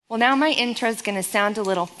Well, now my intro is going to sound a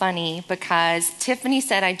little funny because Tiffany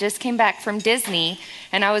said I just came back from Disney,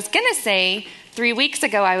 and I was going to say 3 weeks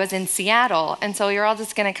ago I was in Seattle, and so you're all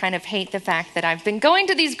just going to kind of hate the fact that I've been going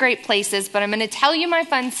to these great places, but I'm going to tell you my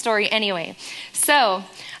fun story anyway. So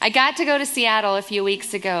I got to go to Seattle a few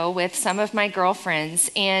weeks ago with some of my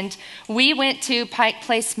girlfriends, and we went to Pike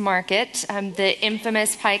Place Market, the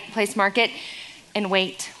infamous Pike Place Market, and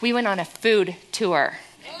wait, we went on a food tour.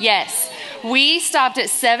 Yes, we stopped at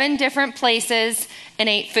 7 different places and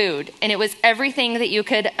ate food, and it was everything that you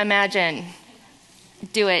could imagine.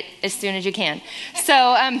 Do it as soon as you can.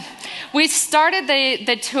 So we started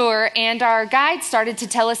the tour, and our guide started to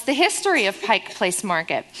tell us the history of Pike Place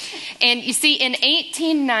Market. And you see, in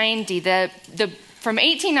 1890, from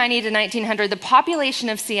 1890 to 1900, the population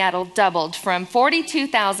of Seattle doubled from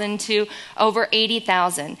 42,000 to over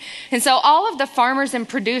 80,000. And so all of the farmers and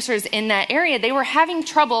producers in that area, they were having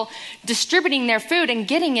trouble distributing their food and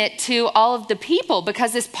getting it to all of the people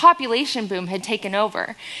because this population boom had taken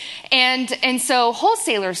over. And so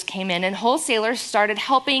wholesalers came in, and wholesalers started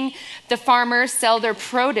helping the farmers sell their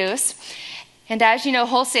produce. And as you know,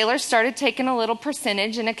 wholesalers started taking a little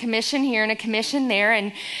percentage and a commission here and a commission there.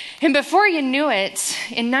 And before you knew it,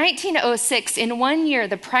 in 1906, in 1 year,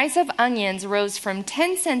 the price of onions rose from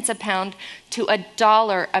 10 cents a pound to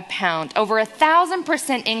 $1 a pound, over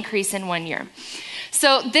 1,000% increase in 1 year.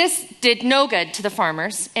 So this did no good to the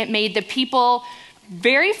farmers. It made the people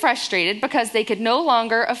very frustrated because they could no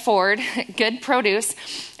longer afford good produce.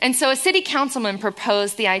 And so a city councilman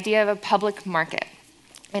proposed the idea of a public market.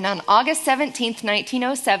 And on August 17th,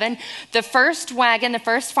 1907, the first wagon, the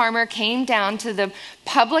first farmer came down to the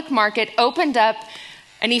public market, opened up,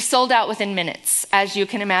 and he sold out within minutes, as you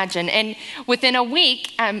can imagine. And within a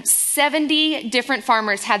week, 70 different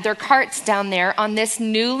farmers had their carts down there on this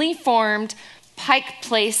newly formed Pike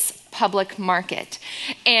Place public market.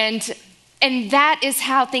 And that is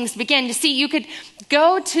how things began. You see, you could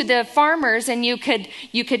go to the farmers and you could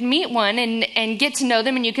meet one and get to know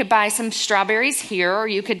them, and you could buy some strawberries here, or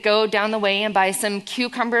you could go down the way and buy some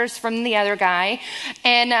cucumbers from the other guy.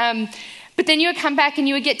 And but then you would come back and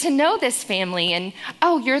you would get to know this family, and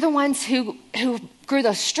oh, you're the ones who grew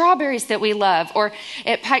those strawberries that we love. Or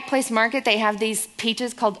at Pike Place Market, they have these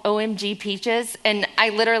peaches called OMG peaches, and I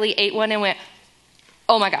literally ate one and went,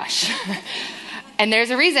 oh my gosh. And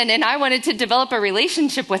there's a reason, and I wanted to develop a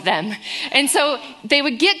relationship with them. And so they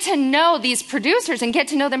would get to know these producers and get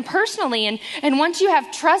to know them personally. And once you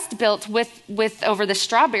have trust built with over the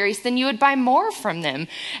strawberries, then you would buy more from them.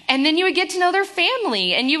 And then you would get to know their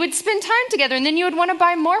family, and you would spend time together, and then you would want to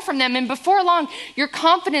buy more from them. And before long, your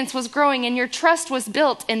confidence was growing and your trust was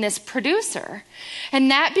built in this producer.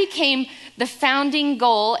 And that became the founding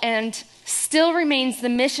goal and still remains the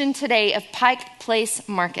mission today of Pike Place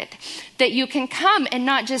Market, that you can come and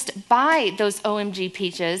not just buy those OMG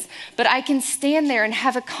peaches, but I can stand there and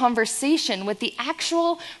have a conversation with the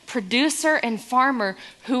actual producer and farmer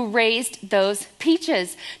who raised those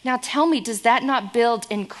peaches. Now tell me, does that not build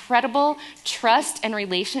incredible trust and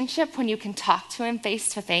relationship when you can talk to him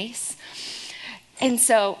face to face? And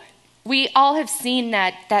so we all have seen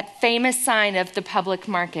that famous sign of the public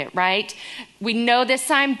market, right? We know this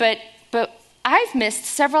sign, but I've missed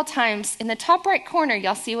several times. In the top right corner,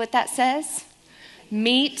 y'all see what that says?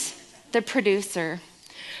 Meet the producer.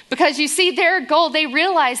 Because you see, their goal, they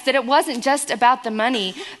realized that it wasn't just about the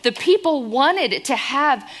money. The people wanted to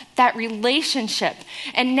have that relationship.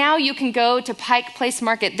 And now you can go to Pike Place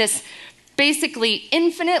Market, this basically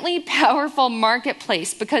infinitely powerful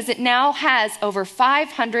marketplace, because it now has over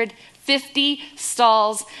 550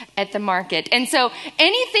 stalls at the market. And so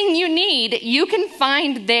anything you need, you can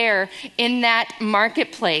find there in that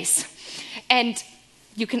marketplace. And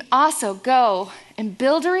you can also go and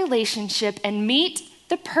build a relationship and meet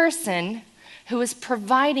the person who is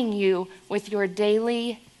providing you with your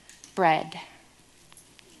daily bread.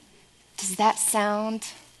 Does that sound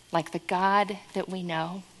like the God that we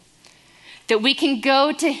know? That we can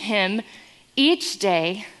go to him each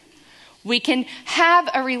day. We can have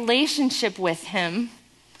a relationship with him,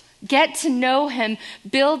 get to know him,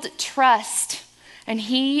 build trust, and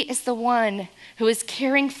he is the one who is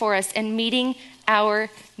caring for us and meeting our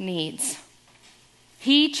needs.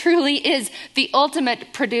 He truly is the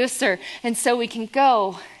ultimate producer, and so we can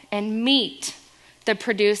go and meet the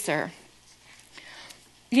producer.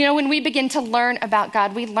 You know, when we begin to learn about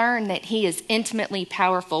God, we learn that he is intimately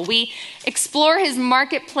powerful. We explore his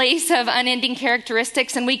marketplace of unending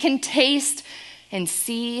characteristics, and we can taste and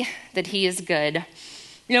see that he is good.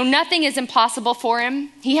 You know, nothing is impossible for him.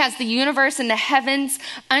 He has the universe and the heavens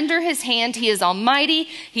under his hand. He is almighty.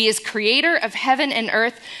 He is creator of heaven and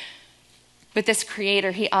earth. But this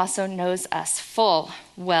creator, he also knows us full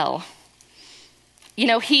well.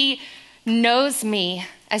 He knows me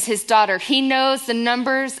as his daughter. He knows the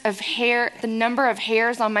number of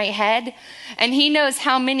hairs on my head, and he knows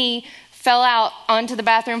how many fell out onto the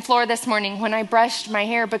bathroom floor this morning when I brushed my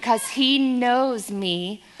hair, because he knows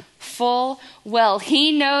me full well.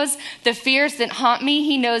 He knows the fears that haunt me.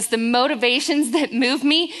 He knows the motivations that move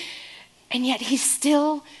me, and yet he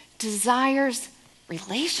still desires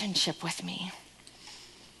relationship with me.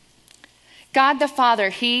 God the Father,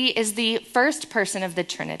 he is the first person of the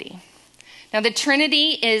Trinity. Now, the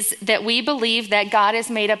Trinity is that we believe that God is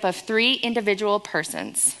made up of three individual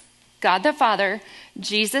persons: God the Father,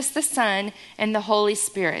 Jesus the Son, and the Holy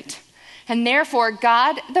Spirit. And therefore,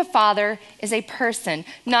 God the Father is a person,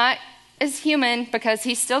 not as human because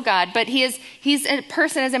he's still God, but he's a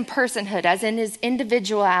person as in personhood, as in his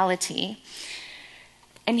individuality.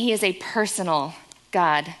 And he is a personal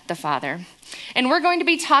God the Father. And we're going to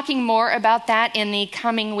be talking more about that in the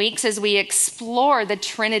coming weeks as we explore the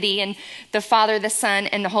Trinity and the Father, the Son,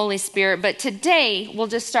 and the Holy Spirit. But today, we'll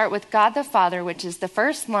just start with God the Father, which is the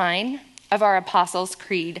first line of our Apostles'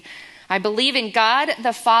 Creed. I believe in God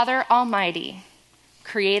the Father Almighty,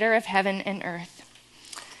 creator of heaven and earth.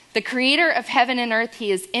 The creator of heaven and earth,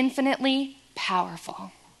 he is infinitely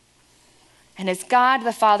powerful. And as God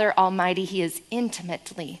the Father Almighty, he is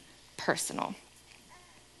intimately personal.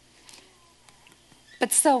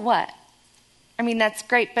 But so what? That's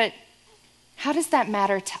great, but how does that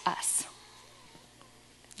matter to us?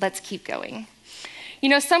 Let's keep going.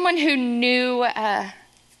 Someone who knew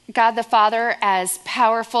God the Father as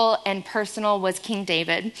powerful and personal was King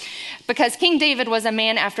David, because King David was a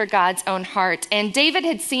man after God's own heart, and David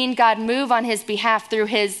had seen God move on his behalf through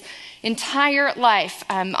his entire life,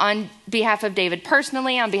 on behalf of David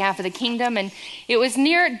personally, on behalf of the kingdom. And it was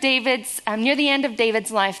near the end of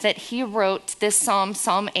David's life that he wrote this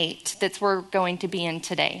Psalm 8, that we're going to be in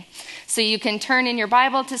today. So you can turn in your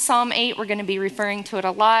Bible to Psalm 8. We're going to be referring to it a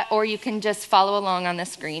lot, or you can just follow along on the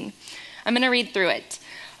screen. I'm going to read through it.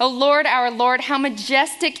 O Lord, our Lord, how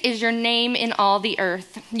majestic is your name in all the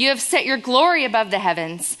earth. You have set your glory above the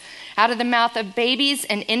heavens. Out of the mouth of babies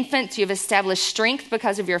and infants, you have established strength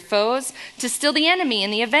because of your foes, to still the enemy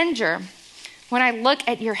and the avenger. When I look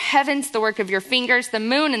at your heavens, the work of your fingers, the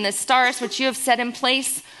moon and the stars which you have set in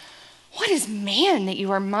place, what is man that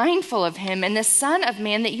you are mindful of him, and the son of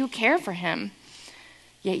man that you care for him?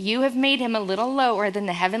 Yet you have made him a little lower than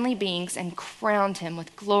the heavenly beings and crowned him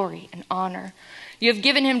with glory and honor. You have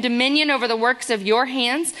given him dominion over the works of your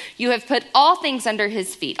hands. You have put all things under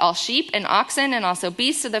his feet, all sheep and oxen, and also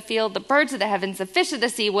beasts of the field, the birds of the heavens, the fish of the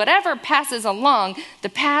sea, whatever passes along the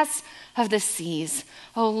paths of the seas.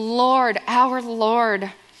 O Lord, our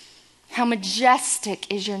Lord, how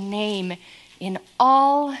majestic is your name in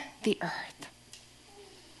all the earth.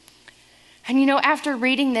 And after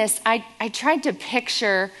reading this, I tried to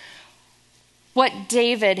picture what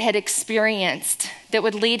David had experienced that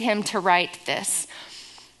would lead him to write this.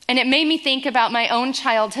 And it made me think about my own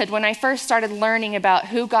childhood when I first started learning about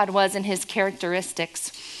who God was and his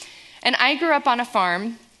characteristics. And I grew up on a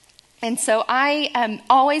farm, and so I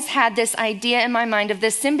always had this idea in my mind of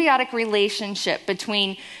this symbiotic relationship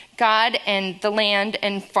between God and the land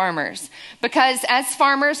and farmers. Because as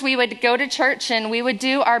farmers, we would go to church and we would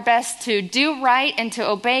do our best to do right and to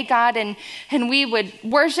obey God, and we would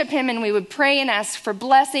worship him and we would pray and ask for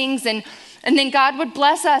blessings, and then God would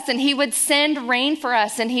bless us and he would send rain for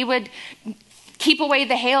us, and he would keep away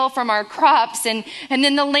the hail from our crops, and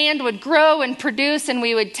then the land would grow and produce, and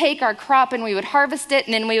we would take our crop and we would harvest it,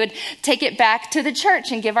 and then we would take it back to the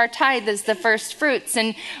church and give our tithe as the first fruits,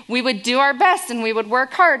 and we would do our best and we would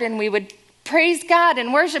work hard and we would praise God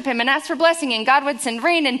and worship him and ask for blessing, and God would send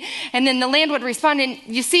rain, and then the land would respond. And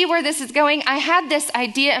you see where this is going? I had this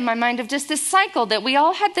idea in my mind of just this cycle, that we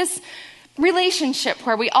all had this relationship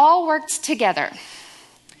where we all worked together.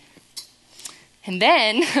 And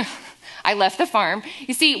then I left the farm.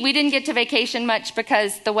 You see, we didn't get to vacation much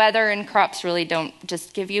because the weather and crops really don't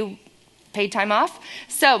just give you paid time off.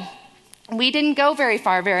 So we didn't go very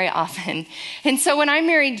far very often. And so when I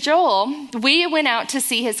married Joel, we went out to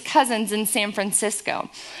see his cousins in San Francisco.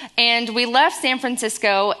 And we left San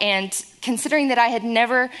Francisco, and considering that I had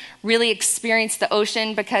never really experienced the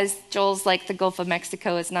ocean, because Joel's like the Gulf of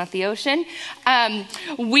Mexico is not the ocean,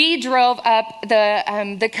 we drove up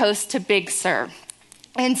the coast to Big Sur.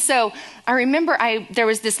 And so I remember there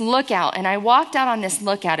was this lookout, and I walked out on this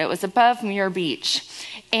lookout. It was above Muir Beach,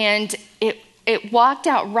 and it walked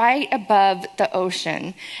out right above the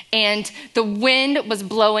ocean, and the wind was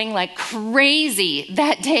blowing like crazy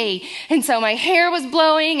that day. And so my hair was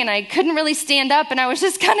blowing and I couldn't really stand up, and I was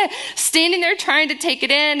just kind of standing there trying to take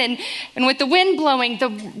it in. And with the wind blowing,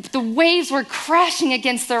 the waves were crashing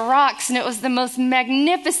against the rocks, and it was the most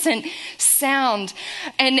magnificent sound.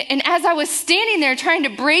 And as I was standing there trying to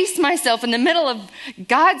brace myself in the middle of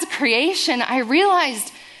God's creation, I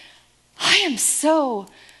realized I am so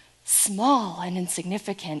small and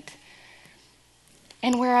insignificant.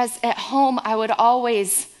 And whereas at home I would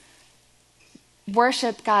always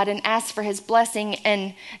worship God and ask for his blessing,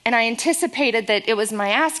 and I anticipated that it was my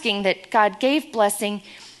asking that God gave blessing,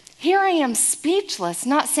 here I am speechless,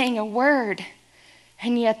 not saying a word.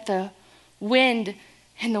 And yet the wind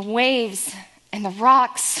and the waves and the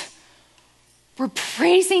rocks were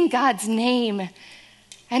praising God's name,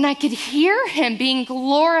 and I could hear him being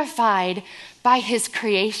glorified by his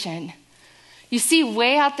creation. You see,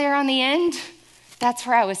 way out there on the end, that's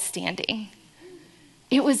where I was standing.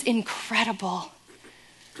 It was incredible.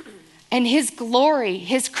 And his glory,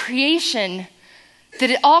 his creation,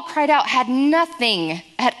 that it all cried out, had nothing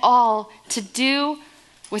at all to do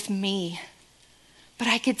with me. But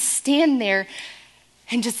I could stand there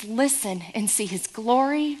and just listen and see his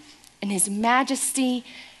glory and his majesty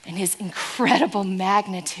and his incredible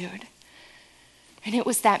magnitude. And it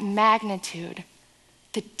was that magnitude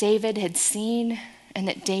that David had seen and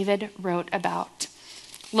that David wrote about.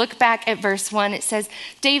 Look back at verse 1. It says,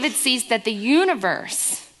 David sees that the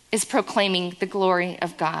universe is proclaiming the glory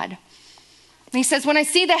of God. And he says, when I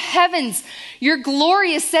see the heavens, your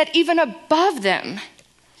glory is set even above them.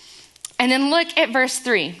 And then look at verse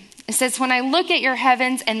 3. It says, when I look at your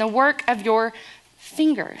heavens and the work of your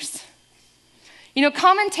fingers. You know,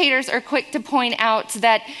 commentators are quick to point out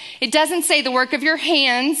that it doesn't say the work of your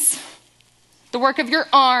hands, the work of your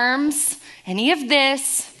arms, any of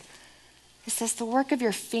this. It says the work of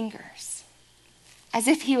your fingers, as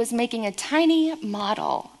if he was making a tiny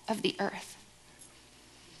model of the earth.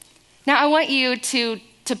 Now, I want you to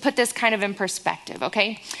put this kind of in perspective,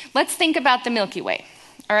 okay? Let's think about the Milky Way,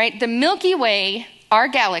 all right? The Milky Way, our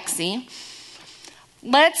galaxy,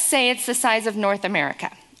 let's say it's the size of North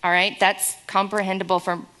America. All right, that's comprehensible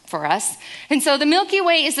for us. And so the Milky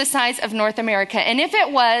Way is the size of North America. And if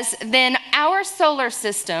it was, then our solar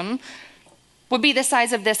system would be the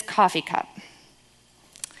size of this coffee cup.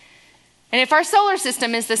 And if our solar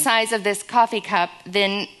system is the size of this coffee cup,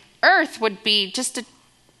 then Earth would be just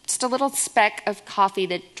a little speck of coffee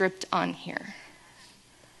that dripped on here.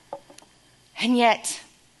 And yet,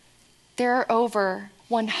 there are over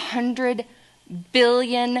 100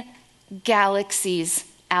 billion galaxies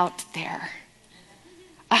out there.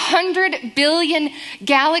 100 billion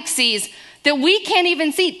galaxies that we can't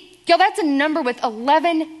even see. Yo, that's a number with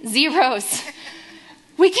 11 zeros.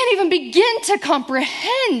 We can't even begin to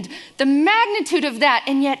comprehend the magnitude of that,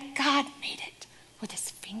 and yet God made it with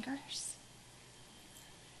his fingers.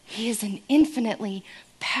 He is an infinitely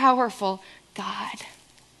powerful God.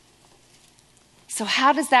 So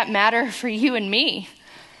how does that matter for you and me?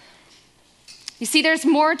 You see, there's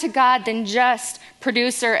more to God than just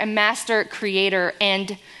producer and master creator,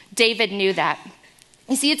 and David knew that.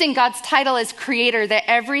 You see, it's in God's title as creator that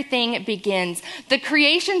everything begins. The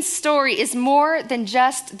creation story is more than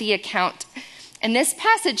just the account, and this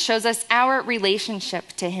passage shows us our relationship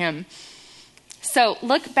to him. So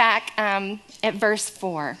look back at verse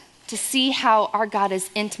 4 to see how our God is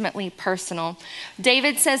intimately personal.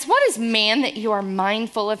 David says, "What is man that you are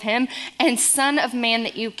mindful of him, and son of man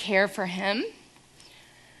that you care for him?"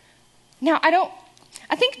 Now,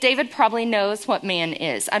 I think David probably knows what man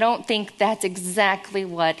is. I don't think that's exactly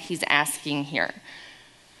what he's asking here.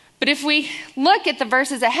 But if we look at the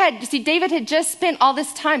verses ahead, you see, David had just spent all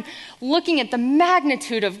this time looking at the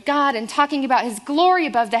magnitude of God and talking about his glory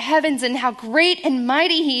above the heavens and how great and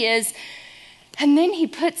mighty he is. And then he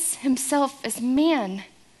puts himself as man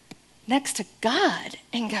next to God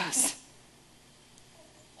and goes,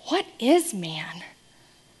 "What is man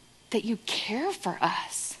that you care for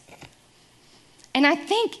us?" And I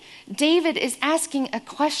think David is asking a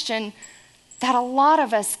question that a lot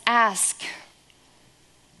of us ask.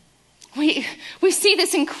 We see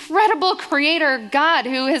this incredible creator God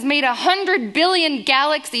who has made 100 billion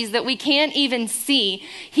galaxies that we can't even see.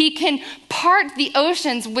 He can part the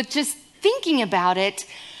oceans with just thinking about it.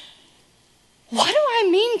 What do I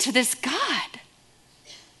mean to this God?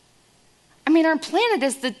 I mean, our planet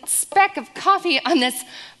is the speck of coffee on this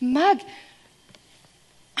mug.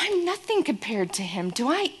 I'm nothing compared to him. Do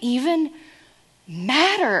I even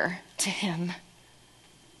matter to him?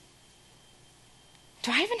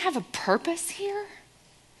 Do I even have a purpose here?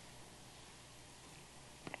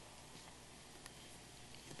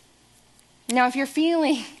 Now, if you're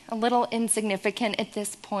feeling a little insignificant at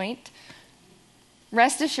this point,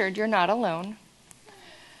 rest assured you're not alone.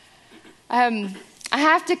 I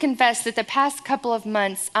have to confess that the past couple of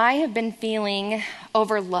months, I have been feeling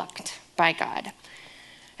overlooked by God.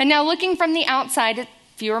 And now looking from the outside,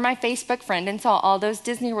 if you were my Facebook friend and saw all those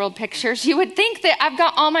Disney World pictures, you would think that I've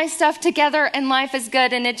got all my stuff together and life is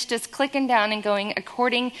good and it's just clicking down and going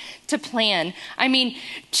according to plan. I mean,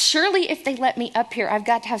 surely if they let me up here, I've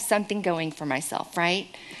got to have something going for myself, right?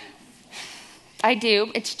 I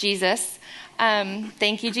do. It's Jesus.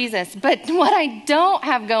 Thank you, Jesus. But what I don't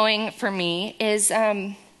have going for me is,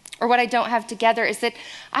 or what I don't have together is that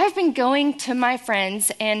I've been going to my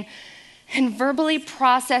friends and verbally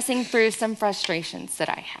processing through some frustrations that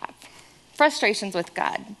I have. Frustrations with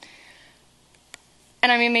God.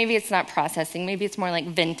 And I mean, maybe it's not processing. Maybe it's more like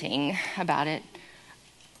venting about it.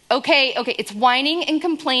 Okay, it's whining and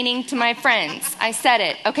complaining to my friends. I said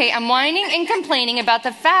it. Okay, I'm whining and complaining about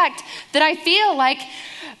the fact that I feel like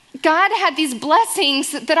God had these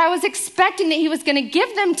blessings that I was expecting that he was going to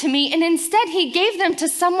give them to me, and instead he gave them to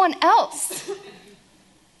someone else.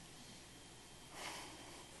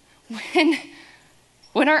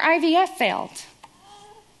 When our IVF failed.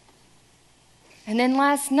 And then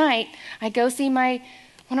last night, I go see one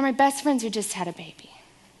of my best friends who just had a baby.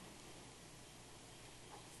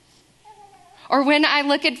 Or when I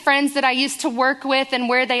look at friends that I used to work with and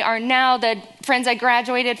where they are now, the friends I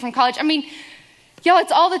graduated from college. I mean, y'all,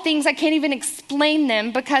 it's all the things I can't even explain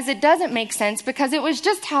them because it doesn't make sense, because it was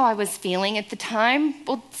just how I was feeling at the time,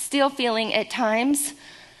 well, still feeling at times.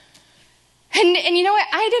 And you know what?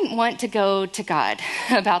 I didn't want to go to God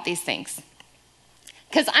about these things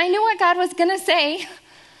because I knew what God was going to say.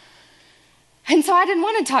 And so I didn't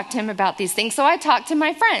want to talk to him about these things. So I talked to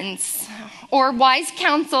my friends or wise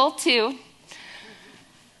counsel too.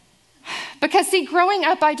 Because see, growing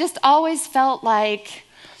up, I just always felt like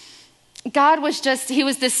God was he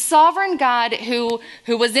was this sovereign God who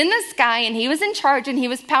was in the sky and he was in charge and he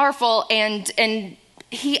was powerful and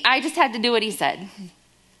I just had to do what he said.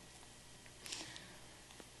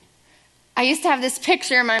 I used to have this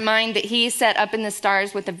picture in my mind that he set up in the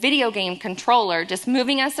stars with a video game controller, just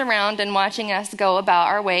moving us around and watching us go about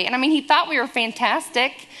our way. And I mean, he thought we were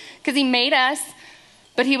fantastic because he made us,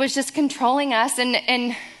 but he was just controlling us.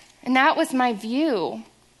 And that was my view.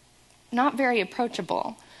 Not very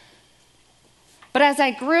approachable. But as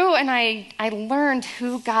I grew and I learned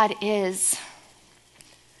who God is,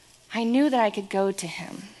 I knew that I could go to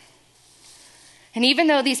him. And even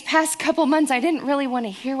though these past couple months I didn't really want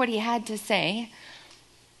to hear what he had to say,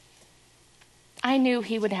 I knew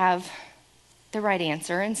he would have the right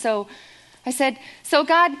answer. And so I said, so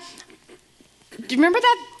God, do you remember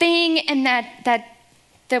that thing and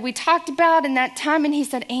that we talked about in that time? And he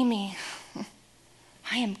said, Amy,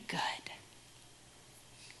 I am good.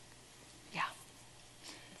 Yeah.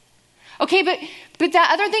 Okay, but that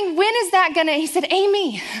other thing, when is that gonna? He said,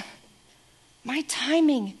 Amy, my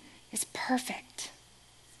timing is perfect.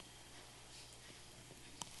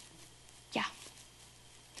 Yeah.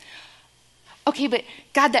 Okay, but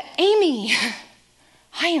God, Amy,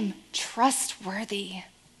 I am trustworthy.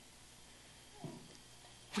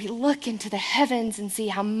 We look into the heavens and see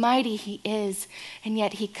how mighty he is, and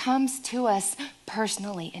yet he comes to us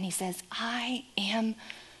personally and he says, I am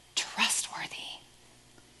trustworthy.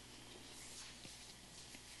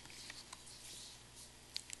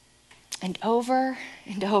 And over,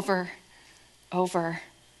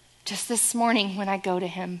 just this morning when I go to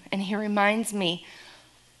him and he reminds me,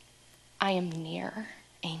 I am near,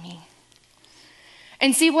 Amy.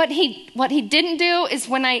 And see, what he didn't do is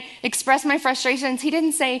when I expressed my frustrations, he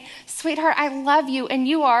didn't say, sweetheart, I love you and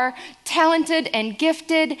you are talented and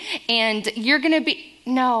gifted and you're going to be.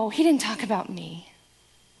 No, he didn't talk about me.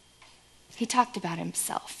 He talked about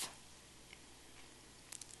himself.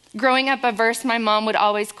 Growing up, a verse my mom would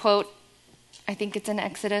always quote, I think it's in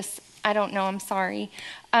Exodus. I don't know, I'm sorry.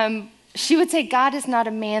 She would say, God is not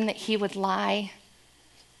a man that he would lie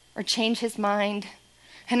or change his mind.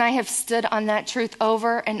 And I have stood on that truth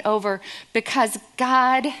over and over because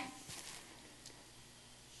God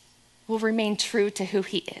will remain true to who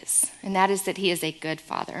he is. And that is that he is a good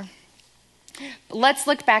father. But let's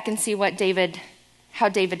look back and see how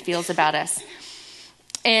David feels about us.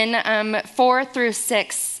 In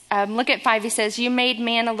 4-6, look at 5. He says, you made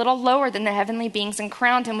man a little lower than the heavenly beings and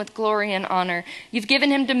crowned him with glory and honor. You've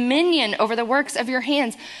given him dominion over the works of your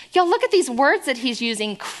hands. Y'all, look at these words that he's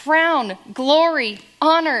using. Crown, glory,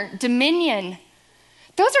 honor, dominion.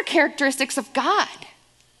 Those are characteristics of God.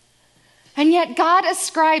 And yet God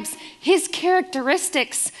ascribes his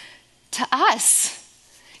characteristics to us.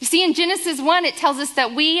 You see, in Genesis 1, it tells us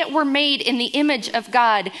that we were made in the image of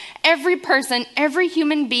God. Every person, every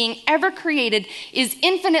human being ever created is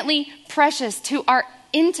infinitely precious to our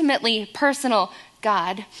intimately personal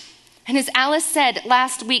God. And as Alice said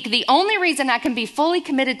last week, the only reason I can be fully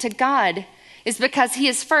committed to God is because he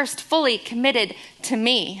is first fully committed to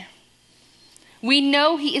me. We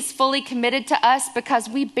know he is fully committed to us because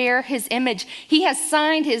we bear his image. He has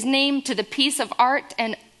signed his name to the piece of art,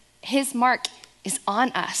 and his mark is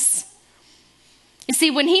on us. You see,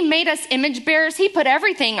 when he made us image bearers, he put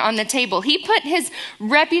everything on the table. He put his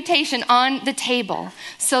reputation on the table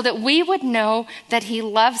so that we would know that he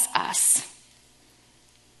loves us.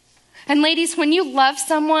 And ladies, when you love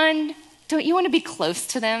someone, don't you want to be close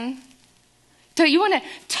to them? Don't you want to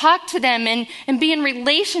talk to them and be in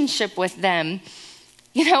relationship with them?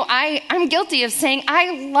 You know, I'm guilty of saying,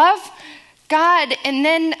 I love God, and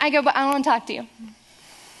then I go, but I don't want to talk to you.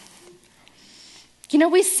 You know,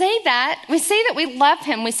 we say that. We say that we love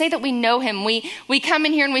him. We say that we know him. We come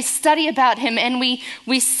in here and we study about him and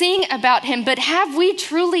we sing about him. But have we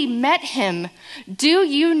truly met him? Do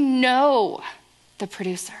you know the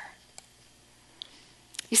producer?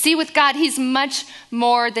 You see, with God, he's much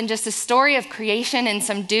more than just a story of creation and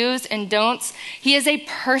some do's and don'ts. He is a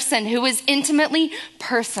person who is intimately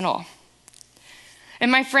personal. And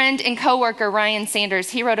my friend and coworker, Ryan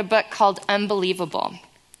Sanders, he wrote a book called Unbelievable.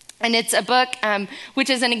 And it's a book which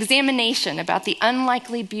is an examination about the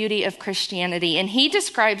unlikely beauty of Christianity. And he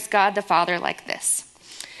describes God the Father like this.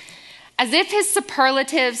 As if his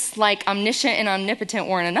superlatives like omniscient and omnipotent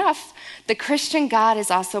weren't enough, the Christian God is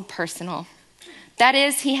also personal. That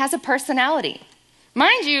is, he has a personality.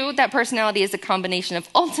 Mind you, that personality is a combination of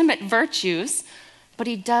ultimate virtues, but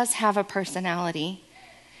he does have a personality.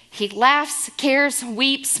 He laughs, cares,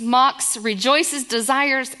 weeps, mocks, rejoices,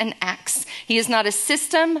 desires, and acts. He is not a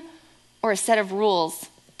system or a set of rules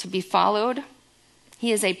to be followed.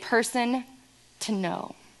 He is a person to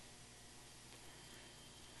know.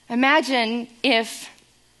 Imagine if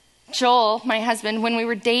Joel, my husband, when we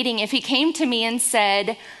were dating, if he came to me and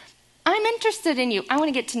said, I'm interested in you. I want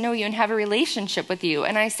to get to know you and have a relationship with you.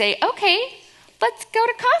 And I say, okay, let's go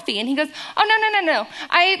to coffee. And he goes, oh, no.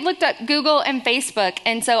 I looked up Google and Facebook,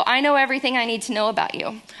 and so I know everything I need to know about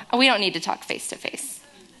you. We don't need to talk face to face.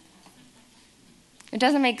 It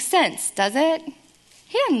doesn't make sense, does it?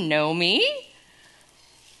 He doesn't know me.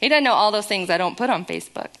 He doesn't know all those things I don't put on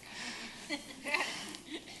Facebook.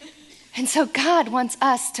 And so God wants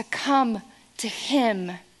us to come to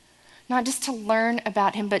him, not just to learn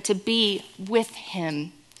about him, but to be with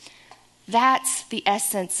him. That's the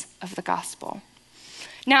essence of the gospel.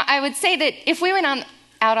 Now, I would say that if we went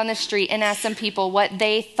out on the street and asked some people what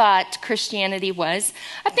they thought Christianity was,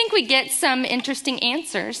 I think we'd get some interesting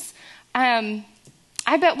answers.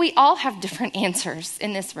 I bet we all have different answers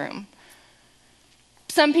in this room.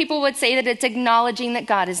 Some people would say that it's acknowledging that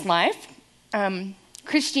God is life.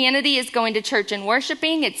 Christianity is going to church and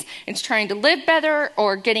worshiping. It's trying to live better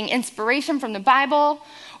or getting inspiration from the Bible.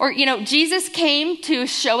 Or, Jesus came to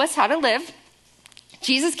show us how to live.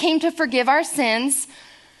 Jesus came to forgive our sins.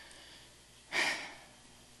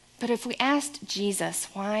 But if we asked Jesus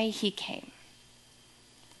why he came,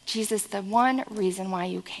 Jesus, the one reason why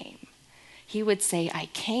you came, he would say, I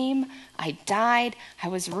came, I died, I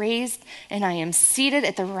was raised, and I am seated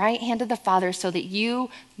at the right hand of the Father so that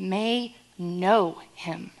you may know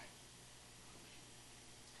him.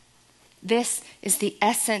 This is the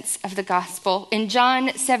essence of the gospel. In John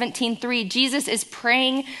 17:3, Jesus is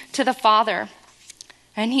praying to the Father,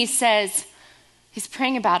 and he says, he's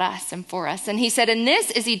praying about us and for us. And he said, and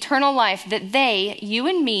this is eternal life, that they, you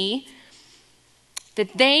and me,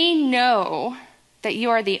 that they know that you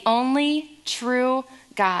are the only true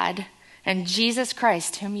God and Jesus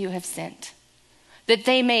Christ whom you have sent. That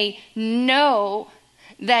they may know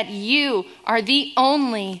that you are the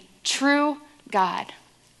only true God.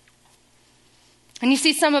 And you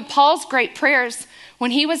see, some of Paul's great prayers,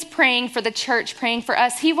 when he was praying for the church, praying for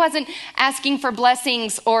us, he wasn't asking for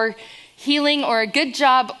blessings or healing or a good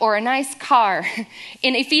job or a nice car.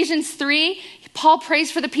 In Ephesians 3, Paul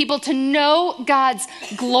prays for the people to know God's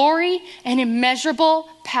glory and immeasurable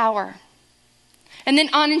power. And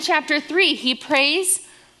then on in chapter 3, he prays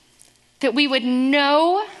that we would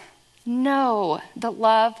know the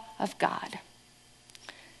love of God.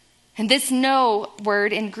 And this know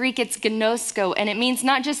word in Greek, it's gnosko, and it means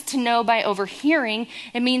not just to know by overhearing,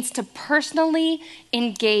 it means to personally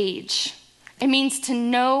engage. It means to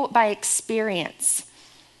know by experience.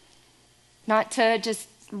 Not to just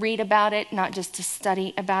read about it, not just to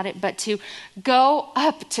study about it, but to go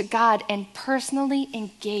up to God and personally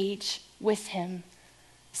engage with him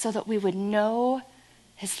so that we would know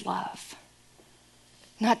his love.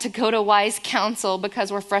 Not to go to wise counsel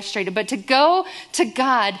because we're frustrated, but to go to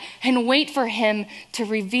God and wait for him to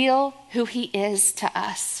reveal who he is to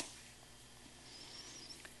us.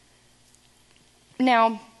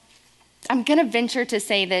 Now, I'm going to venture to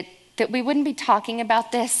say that we wouldn't be talking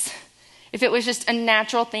about this if it was just a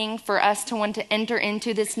natural thing for us to want to enter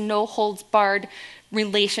into this no-holds-barred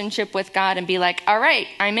relationship with God and be like, all right,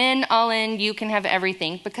 I'm in, all in, you can have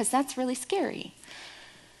everything, because that's really scary.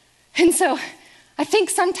 And so I think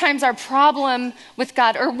sometimes our problem with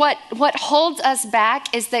God, or what holds us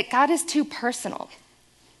back, is that God is too personal.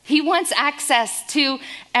 He wants access to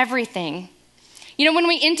everything. You know, when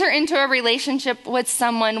we enter into a relationship with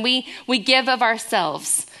someone, we give of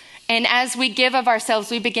ourselves. And as we give of ourselves,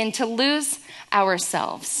 we begin to lose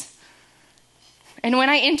ourselves. And when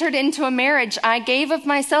I entered into a marriage, I gave of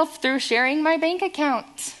myself through sharing my bank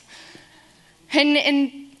account.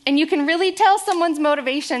 And you can really tell someone's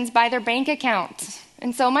motivations by their bank account.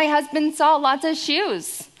 And so my husband saw lots of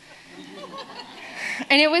shoes.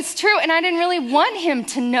 And it was true, and I didn't really want him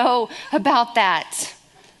to know about that.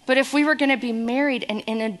 But if we were going to be married and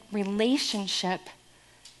in a relationship,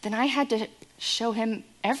 then I had to show him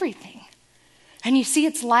everything. And you see,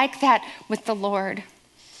 it's like that with the Lord.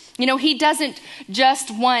 You know, he doesn't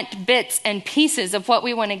just want bits and pieces of what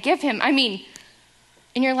we want to give him. I mean,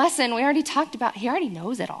 in your lesson, we already talked about, he already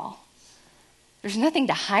knows it all. There's nothing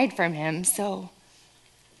to hide from him. So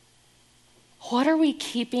what are we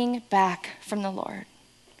keeping back from the Lord?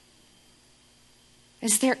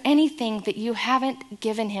 Is there anything that you haven't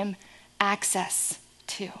given him access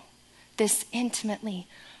to? This intimately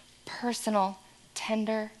personal,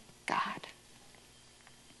 tender God.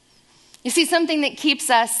 You see, something that keeps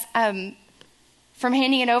us from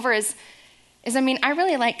handing it over is, I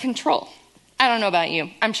really like control. I don't know about you.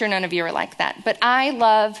 I'm sure none of you are like that. But I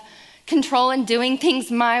love control and doing things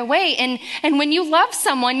my way. And when you love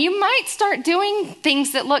someone, you might start doing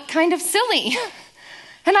things that look kind of silly.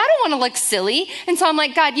 And I don't want to look silly. And so I'm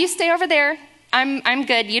like, God, you stay over there. I'm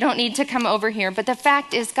good. You don't need to come over here. But the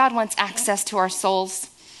fact is, God wants access to our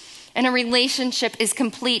souls. And a relationship is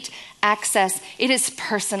complete access. It is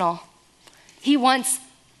personal. He wants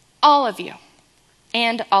all of you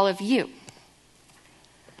and all of you.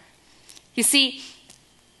 You see,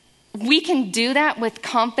 we can do that with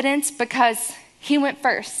confidence because he went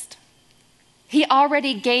first. He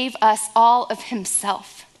already gave us all of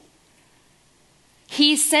himself.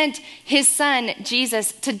 He sent his son,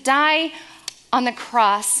 Jesus, to die on the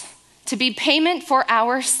cross to be payment for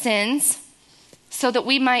our sins so that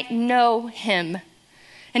we might know him.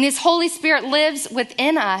 And his Holy Spirit lives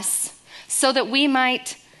within us so that we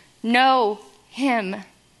might know him.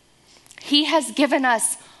 He has given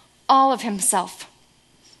us all of himself.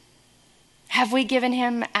 Have we given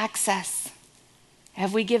him access?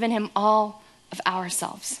 Have we given him all of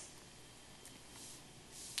ourselves?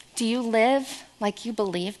 Do you live like you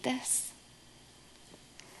believe this?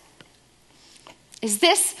 Is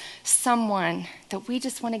this someone that we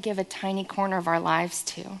just want to give a tiny corner of our lives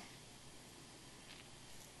to?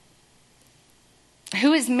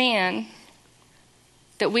 Who is man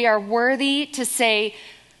that we are worthy to say,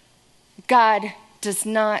 God does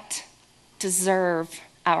not deserve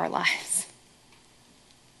our lives?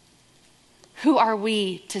 Who are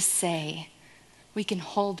we to say we can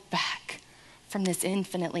hold back from this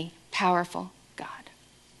infinitely powerful God?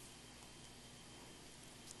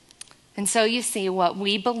 And so you see, what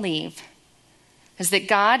we believe is that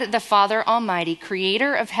God, the Father Almighty,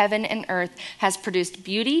 creator of heaven and earth, has produced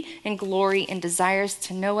beauty and glory and desires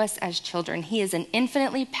to know us as children. He is an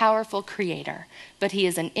infinitely powerful creator, but he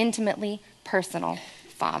is an intimately personal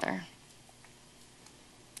Father.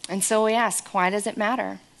 And so we ask, why does it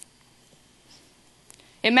matter?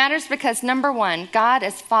 It matters because, number one, God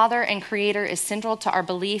as Father and Creator is central to our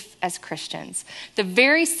belief as Christians. The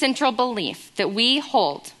very central belief that we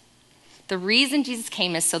hold, the reason Jesus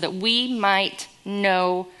came is so that we might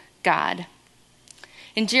know God.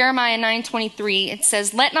 In Jeremiah 9:23, it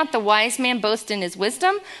says, "Let not the wise man boast in his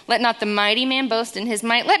wisdom, let not the mighty man boast in his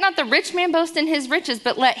might, let not the rich man boast in his riches,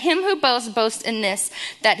 but let him who boasts boast in this,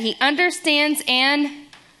 that he understands and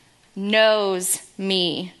knows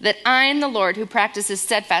me, that I am the Lord who practices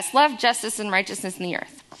steadfast love, justice, and righteousness in the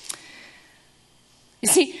earth." You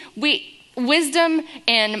see, wisdom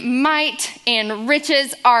and might and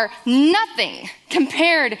riches are nothing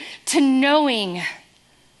compared to knowing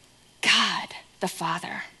God the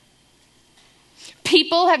Father.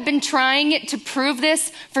 People have been trying to prove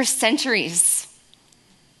this for centuries.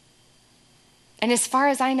 And as far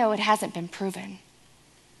as I know, it hasn't been proven.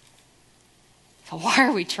 So why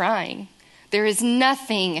are we trying? There is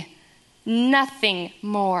nothing nothing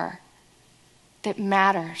more that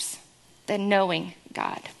matters than knowing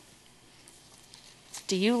God.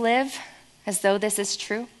 Do you live as though this is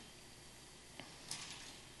true?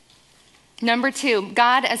 Number 2,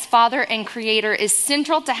 God as Father and Creator is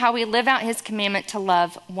central to how we live out his commandment to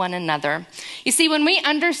love one another. You see, when we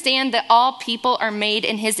understand that all people are made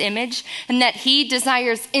in his image and that he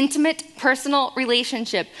desires intimate, personal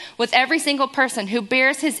relationship with every single person who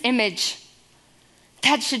bears his image,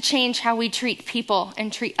 that should change how we treat people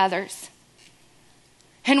and treat others.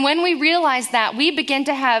 And when we realize that, we begin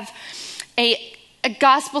to have a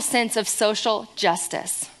gospel sense of social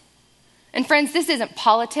justice. And friends, this isn't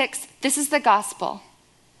politics. This is the gospel.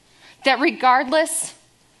 That regardless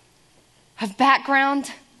of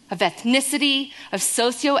background, of ethnicity, of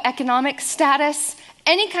socioeconomic status,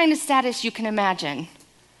 any kind of status you can imagine,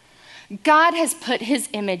 God has put his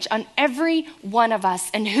image on every one of us.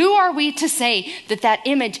 And who are we to say that that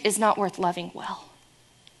image is not worth loving well?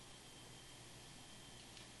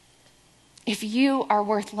 If you are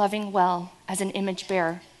worth loving well as an image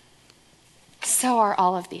bearer, so are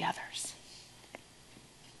all of the others.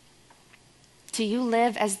 Do you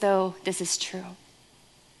live as though this is true?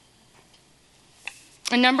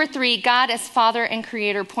 And number 3, God as Father and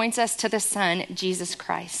Creator points us to the Son, Jesus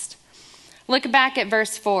Christ. Look back at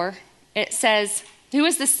verse 4. It says, "Who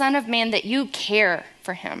is the Son of Man that you care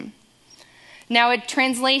for him?" Now, a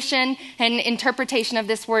translation and interpretation of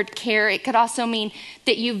this word care, it could also mean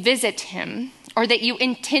that you visit him or that you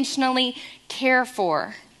intentionally care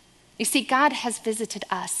for. You see, God has visited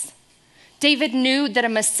us. David knew that a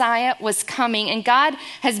Messiah was coming, and God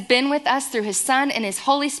has been with us through his Son and his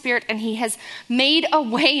Holy Spirit, and he has made a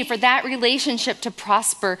way for that relationship to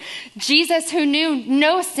prosper. Jesus, who knew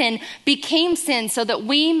no sin, became sin so that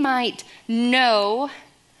we might know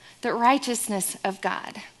the righteousness of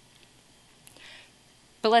God.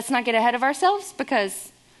 But let's not get ahead of ourselves,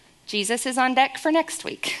 because Jesus is on deck for next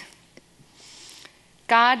week.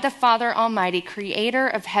 God, the Father Almighty, creator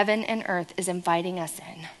of heaven and earth, is inviting us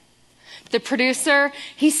in. The producer,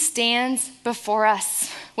 he stands before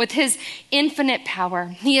us with his infinite power.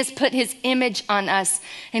 He has put his image on us,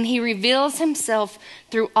 and he reveals himself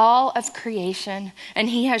through all of creation. And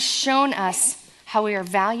he has shown us how we are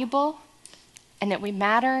valuable and that we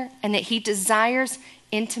matter and that he desires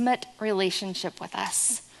intimate relationship with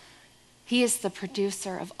us. He is the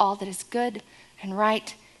producer of all that is good and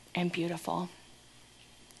right and beautiful.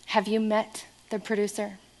 Have you met the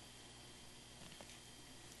producer?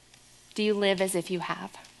 Do you live as if you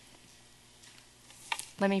have?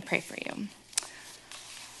 Let me pray for you.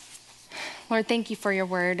 Lord, thank you for your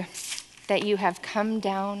word, that you have come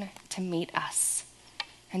down to meet us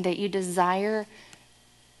and that you desire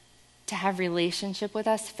to have relationship with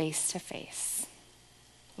us face to face.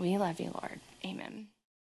 We love you, Lord. Amen.